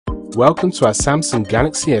Welcome to our Samsung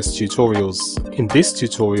Galaxy S tutorials. In this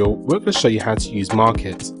tutorial, we're going to show you how to use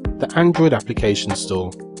Market, the Android application store.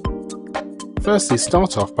 Firstly,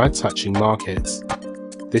 start off by touching Market.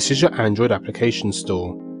 This is your Android application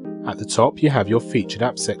store. At the top, you have your featured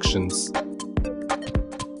app sections.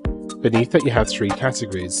 Beneath that, you have three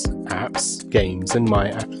categories: Apps, Games, and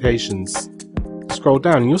My Applications. Scroll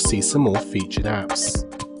down and you'll see some more featured apps.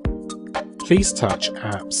 Please touch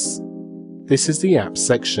Apps. This is the Apps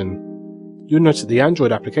section. You'll note that the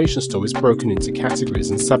Android application store is broken into categories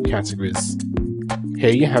and subcategories.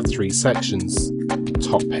 Here you have three sections: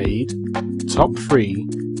 Top Paid, Top Free,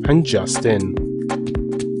 and Just In.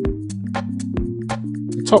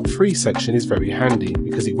 The Top Free section is very handy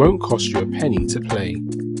because it won't cost you a penny to play.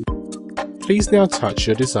 Please now touch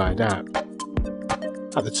your desired app.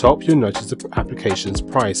 At the top, you'll notice the application's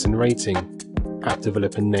price and rating, app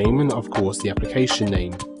developer name, and of course the application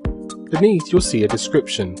name. Beneath, you'll see a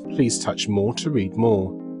description. Please touch More to read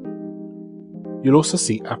more. You'll also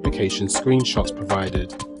see application screenshots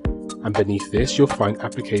provided, and beneath this you'll find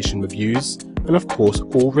application reviews and of course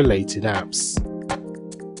all related apps.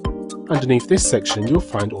 Underneath this section you'll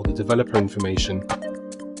find all the developer information.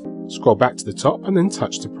 Scroll back to the top and then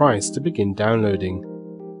touch the price to begin downloading.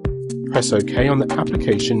 Press OK on the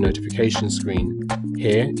application notification screen.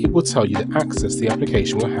 Here it will tell you the access the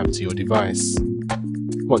application will have to your device.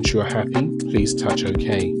 Once you are happy, please touch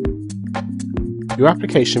OK. Your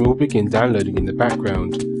application will begin downloading in the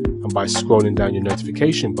background, and by scrolling down your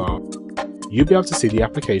notification bar, you'll be able to see the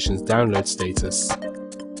application's download status.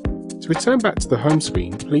 To return back to the home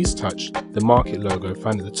screen, please touch the Market logo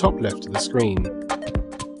found at the top left of the screen.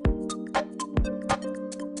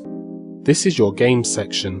 This is your Games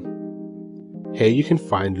section. Here you can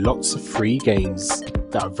find lots of free games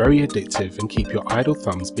that are very addictive and keep your idle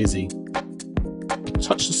thumbs busy.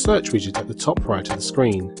 Touch the search widget at the top right of the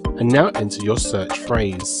screen and now enter your search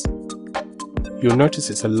phrase. You'll notice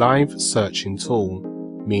it's a live searching tool,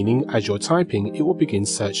 meaning as you're typing it will begin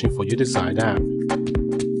searching for your desired app.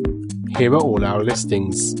 Here are all our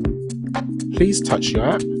listings. Please touch your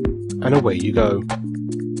app and away you go.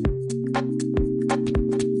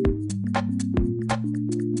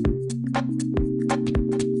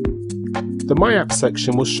 The My App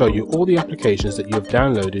section will show you all the applications that you have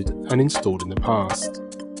downloaded and installed in the past.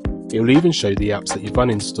 It will even show you the apps that you've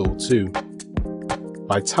uninstalled too.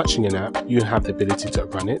 By touching an app, you have the ability to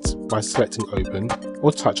run it by selecting Open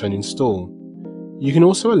or touch Uninstall. You can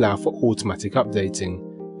also allow for automatic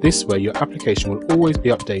updating. This way your application will always be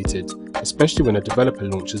updated, especially when a developer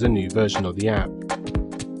launches a new version of the app.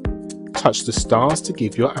 Touch the stars to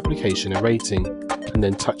give your application a rating, and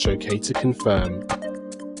then touch OK to confirm.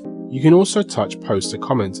 You can also touch Post a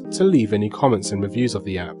Comment to leave any comments and reviews of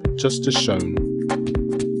the app, just as shown.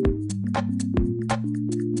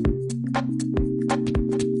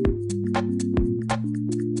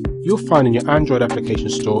 You'll find in your Android application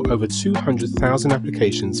store over 200,000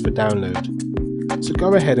 applications for download, so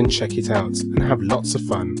go ahead and check it out and have lots of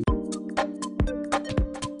fun.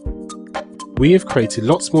 We have created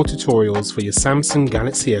lots more tutorials for your Samsung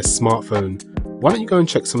Galaxy S smartphone. Why don't you go and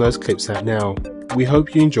check some of those clips out now? We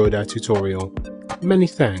hope you enjoyed our tutorial. Many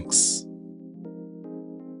thanks.